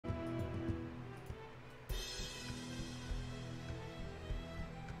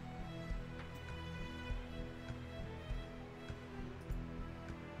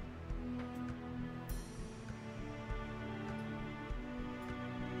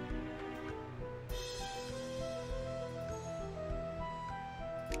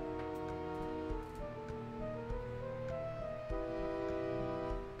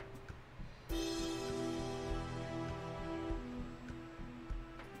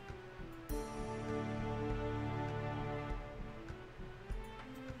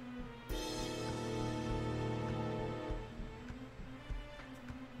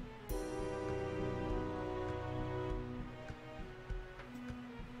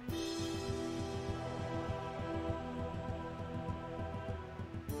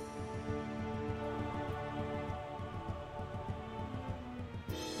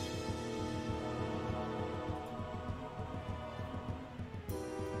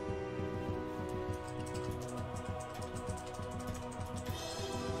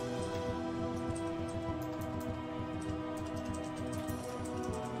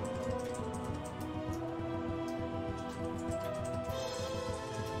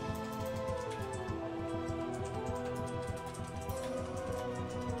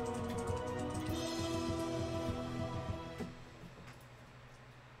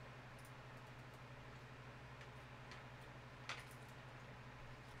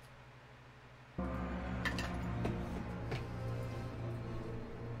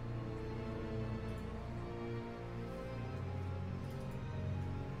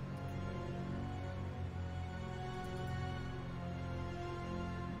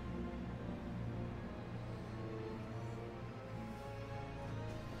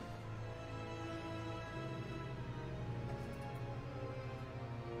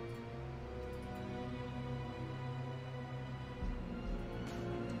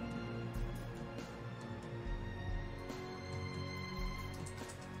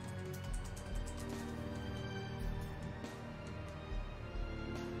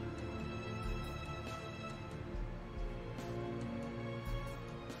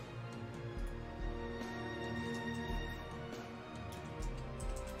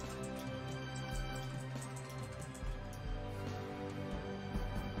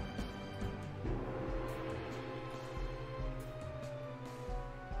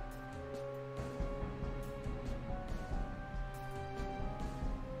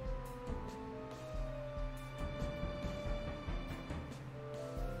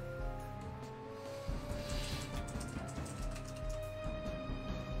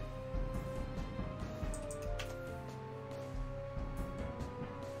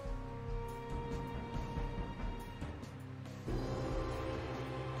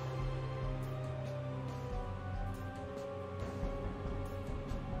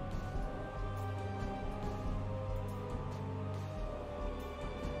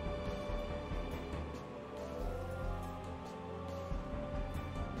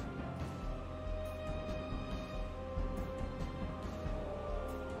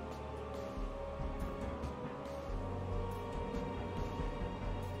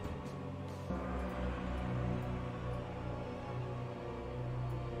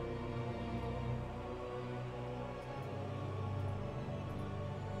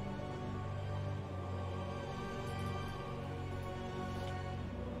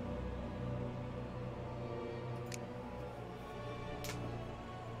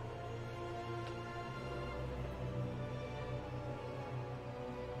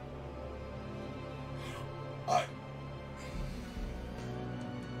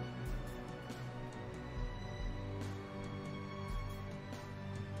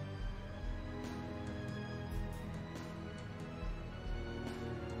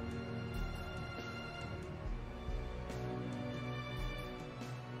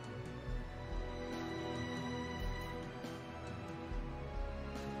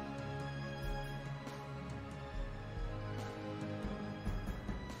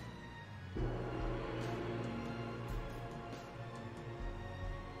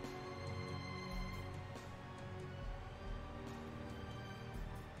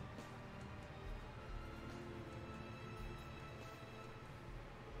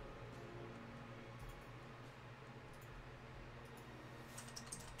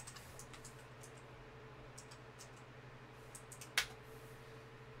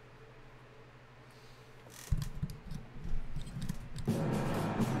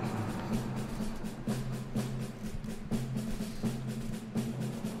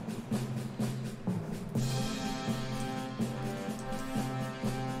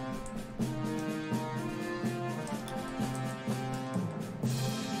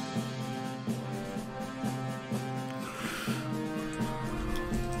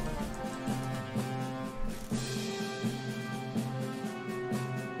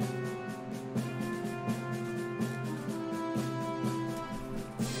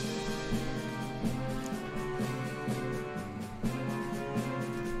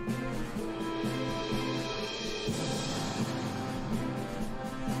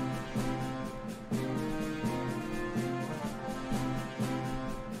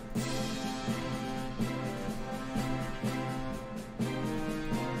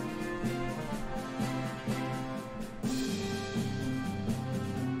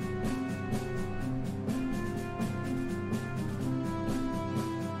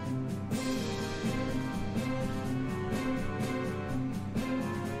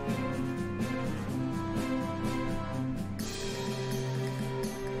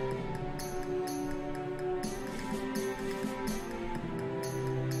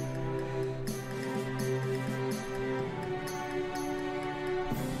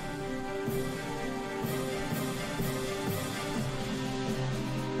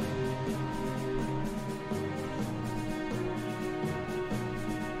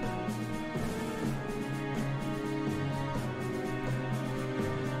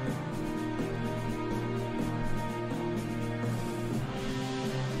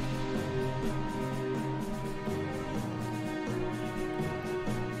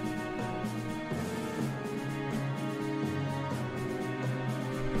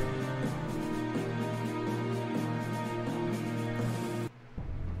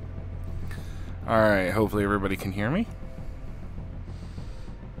Alright, hopefully everybody can hear me.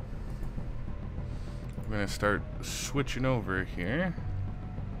 I'm going to start switching over here.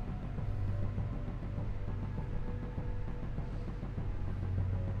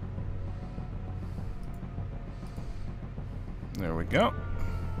 There we go.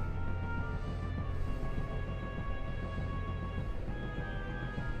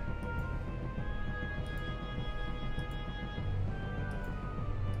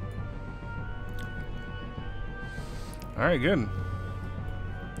 Alright, good.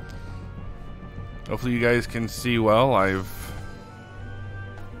 Hopefully you guys can see well. I've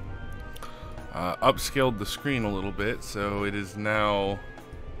upscaled the screen a little bit, so it is now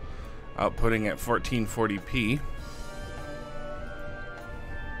outputting at 1440p.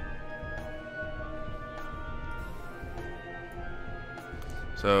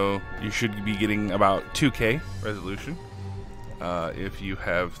 So you should be getting about 2K resolution if you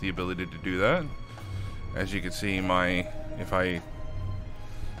have the ability to do that. As you can see, if I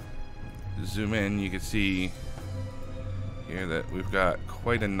zoom in, you can see here that we've got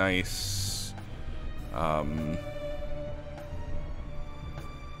quite a nice, you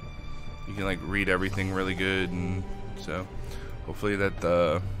can like read everything really good, and so hopefully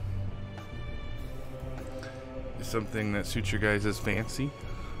that is something that suits your guys' fancy.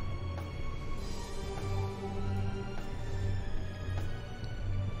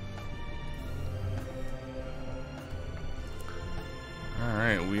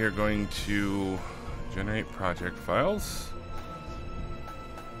 Alright, we are going to generate project files.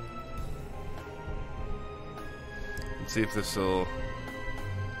 Let's see if this will...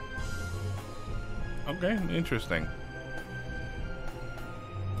 Okay, interesting.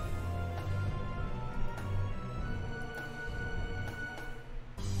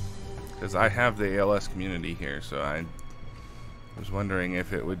 Because I have the ALS community here, so I was wondering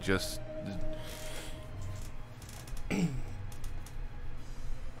if it would just...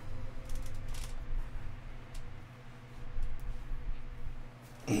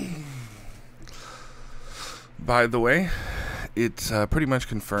 by the way, it's pretty much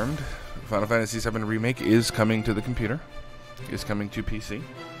confirmed. Final Fantasy VII Remake is coming to the computer. Is coming to PC,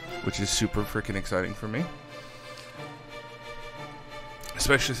 which is super freaking exciting for me.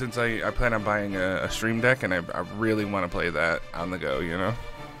 Especially since I plan on buying a Stream Deck, and I really want to play that on the go, you know?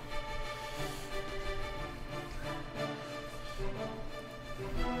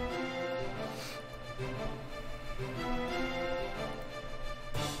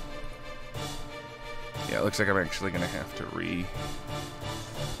 Yeah, it looks like I'm actually going to have to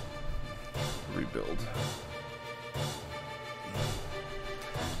rebuild.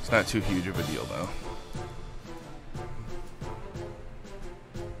 It's not too huge of a deal, though.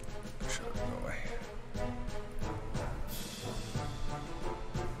 Shut up, go away.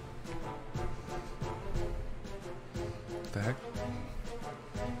 What the heck?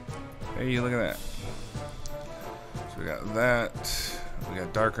 Hey, look at that. So we got that. We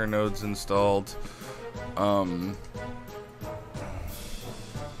got darker nodes installed. I'm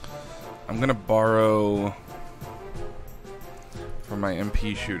gonna borrow from my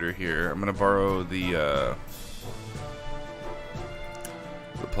MP shooter here. I'm gonna borrow the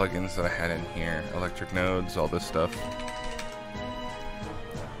plugins that I had in here, electric nodes, all this stuff.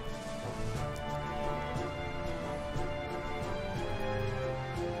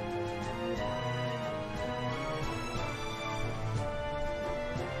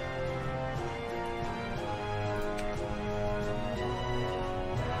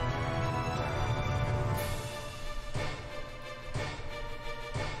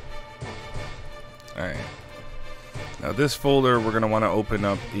 Alright. Now this folder we're going to want to open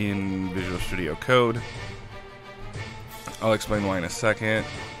up in Visual Studio Code. I'll explain why in a second.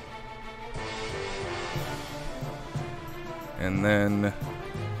 And then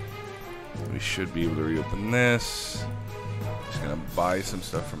we should be able to reopen this. Just going to buy some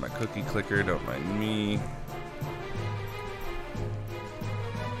stuff from my cookie clicker, don't mind me.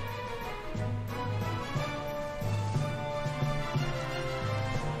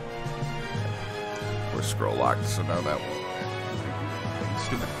 Scroll locked, so now that won't.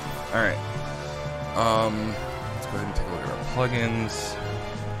 Stupid. Alright. Let's go ahead and take a look at our plugins.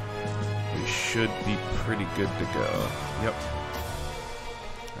 We should be pretty good to go. Yep.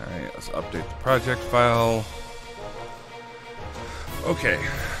 Alright, let's update the project file. Okay,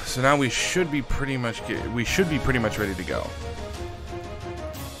 so now we should be pretty much ready to go.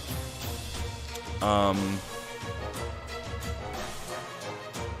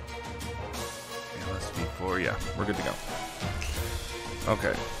 Yeah, we're good to go.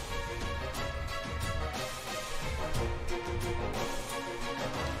 Okay.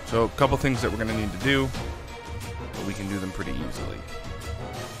 So a couple things that we're going to need to do, but we can do them pretty easily.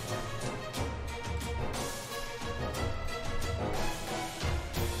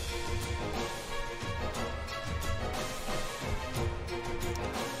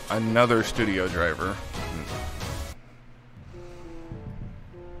 Another studio driver.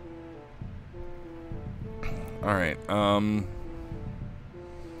 Alright,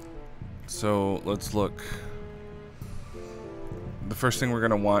 so let's look. The first thing we're going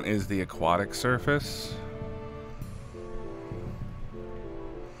to want is the aquatic surface.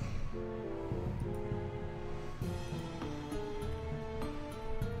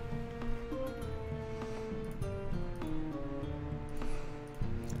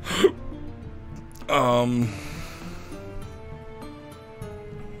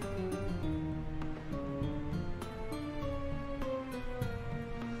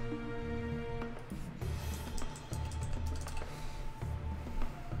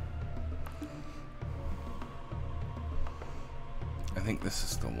 I think this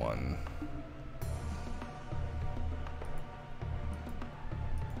is the one.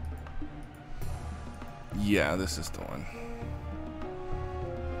 Yeah, this is the one.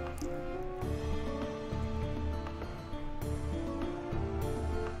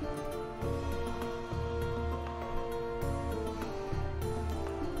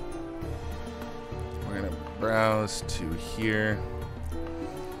 We're gonna browse to here.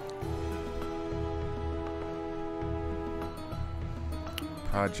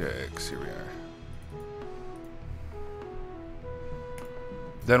 Projects, here we are.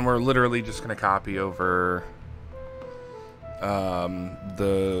 Then we're literally just going to copy over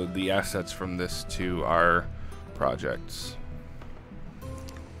the assets from this to our projects.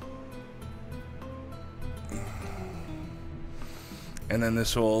 And then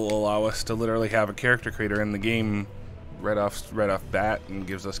this will allow us to literally have a character creator in the game right off bat, and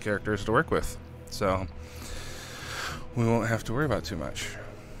gives us characters to work with. So we won't have to worry about too much.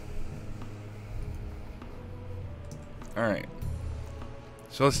 Alright.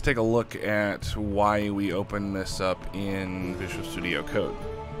 So let's take a look at why we open this up in Visual Studio Code.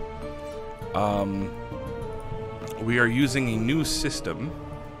 We are using a new system.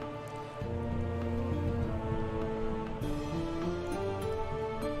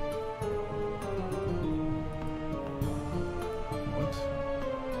 What?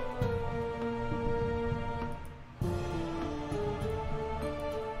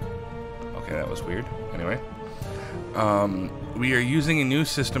 Okay, that was weird. Anyway. We are using a new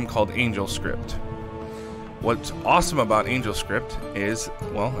system called AngelScript. What's awesome about AngelScript is,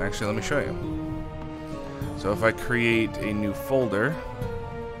 well, actually, let me show you. So if I create a new folder,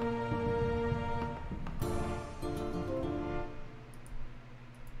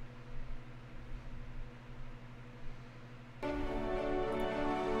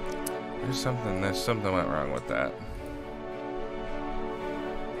 there's something went wrong with that.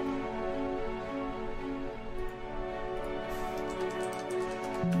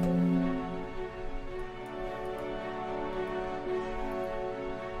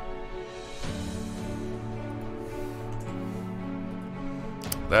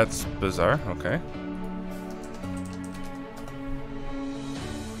 That's bizarre. Okay.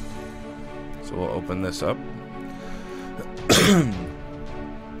 So we'll open this up.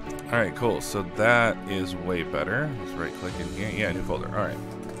 Alright, cool. So that is way better. Let's right click in here. Yeah, new folder. Alright.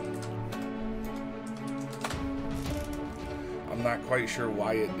 I'm not quite sure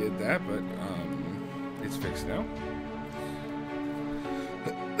why it did that, but it's fixed now.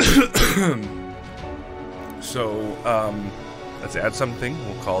 So, let's add something.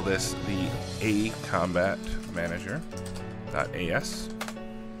 We'll call this the A Combat Manager.as.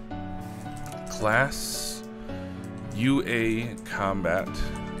 Class UA Combat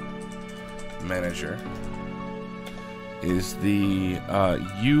Manager is the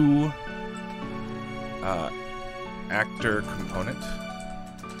U actor component.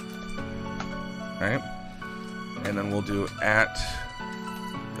 Right? And then we'll do at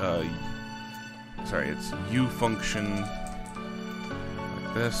it's U function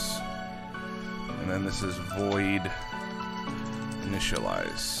like this, and then this is void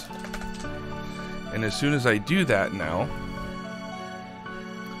initialize. And as soon as I do that now,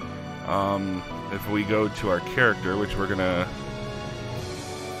 if we go to our character, which we're gonna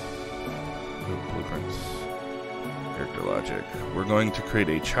blueprints, character logic, we're going to create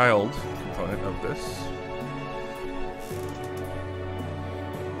a child component of this,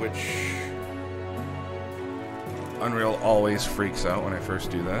 which Unreal always freaks out when I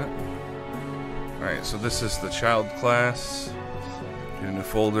first do that. Alright, so this is the child class. Get a new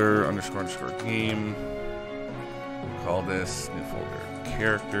folder, __ game. Call this new folder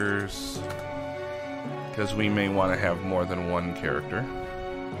characters, because we may want to have more than one character.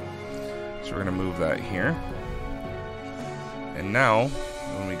 So we're going to move that here. And now,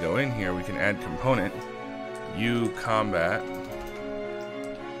 when we go in here, we can add component U combat.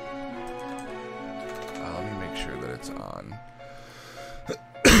 Let me make sure that it's on.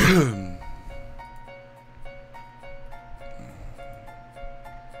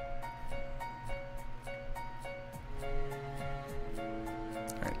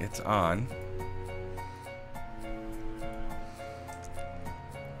 Alright, it's on.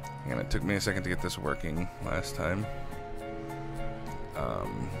 And it took me a second to get this working last time.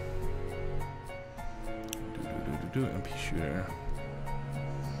 MP shooter.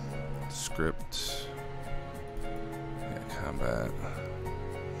 Script. Yeah, combat.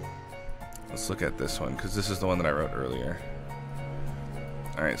 Let's look at this one, because this is the one that I wrote earlier.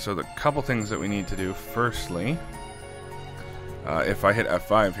 Alright, so the couple things that we need to do. Firstly, if I hit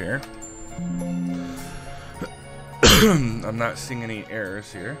F5 here, I'm not seeing any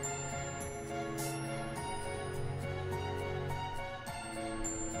errors here.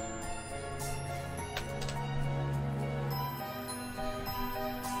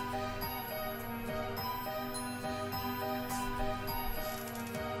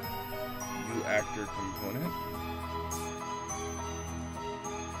 Actor component.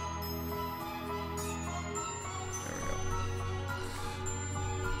 There we go.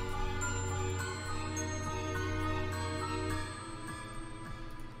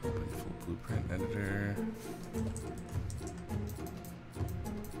 Open full blueprint editor.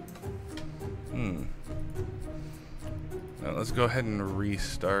 Now let's go ahead and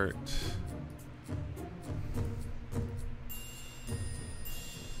restart.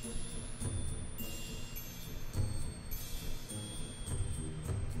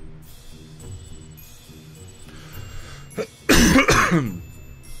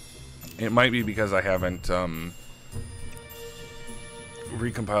 It might be because I haven't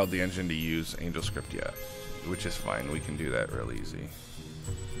recompiled the engine to use AngelScript yet, which is fine. We can do that real easy.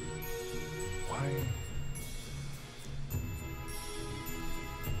 Why?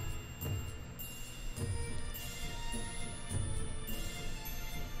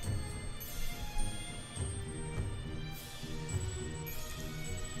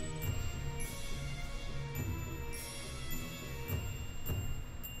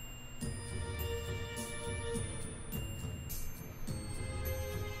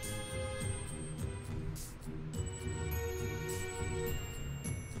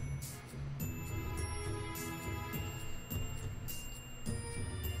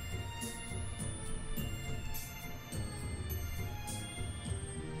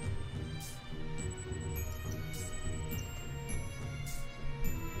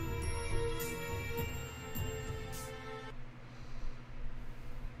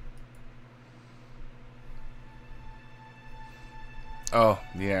 Oh,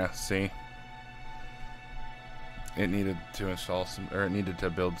 yeah, see? It needed to install some, or it needed to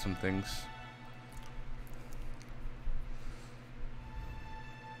build some things.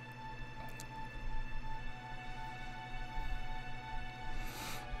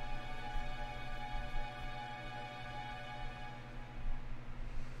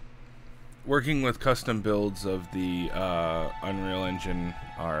 Working with custom builds of the Unreal Engine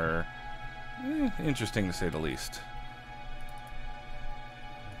are interesting to say the least.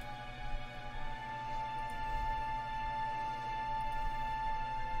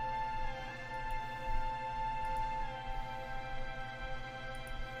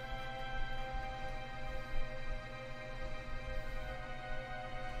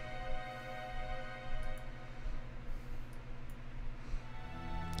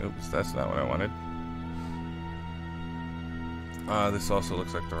 Oops, that's not what I wanted. This also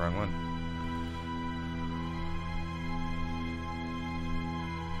looks like the wrong one.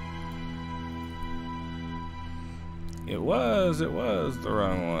 It was the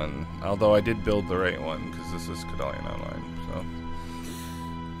wrong one. Although I did build the right one, because this is Cadalion Online,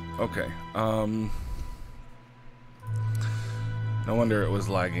 so. Okay, no wonder it was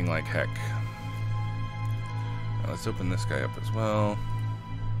lagging like heck. Now let's open this guy up as well.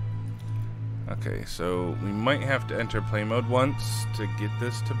 Okay, so we might have to enter play mode once to get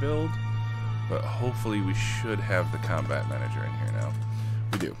this to build, but hopefully we should have the combat manager in here now.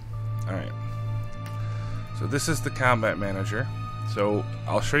 We do. Alright. So this is the combat manager. So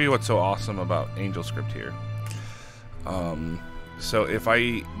I'll show you what's so awesome about AngelScript here. So if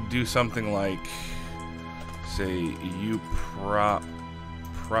I do something like, say,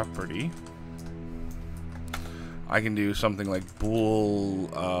 property, I can do something like bool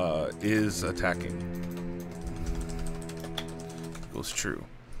is attacking equals true.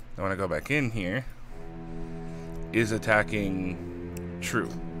 Now when I go back in here, is attacking true.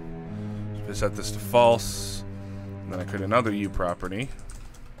 So if I set this to false, and then I create another U property.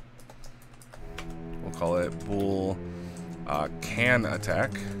 We'll call it bool can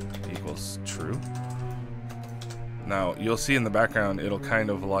attack equals true. Now you'll see in the background it'll kind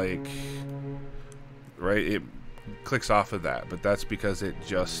of like, right, it clicks off of that, but that's because it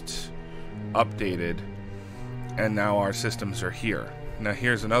just updated and now our systems are here. Now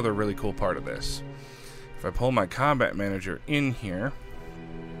here's another really cool part of this. If I pull my combat manager in here,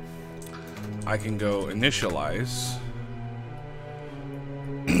 I can go initialize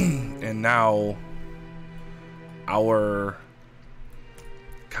and now our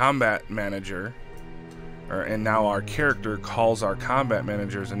combat manager, and now our character calls our combat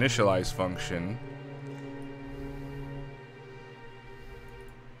manager's initialize function.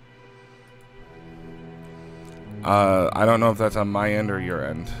 I don't know if that's on my end or your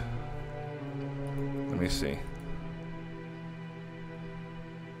end. Let me see.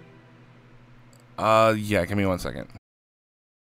 Yeah, give me 1 second.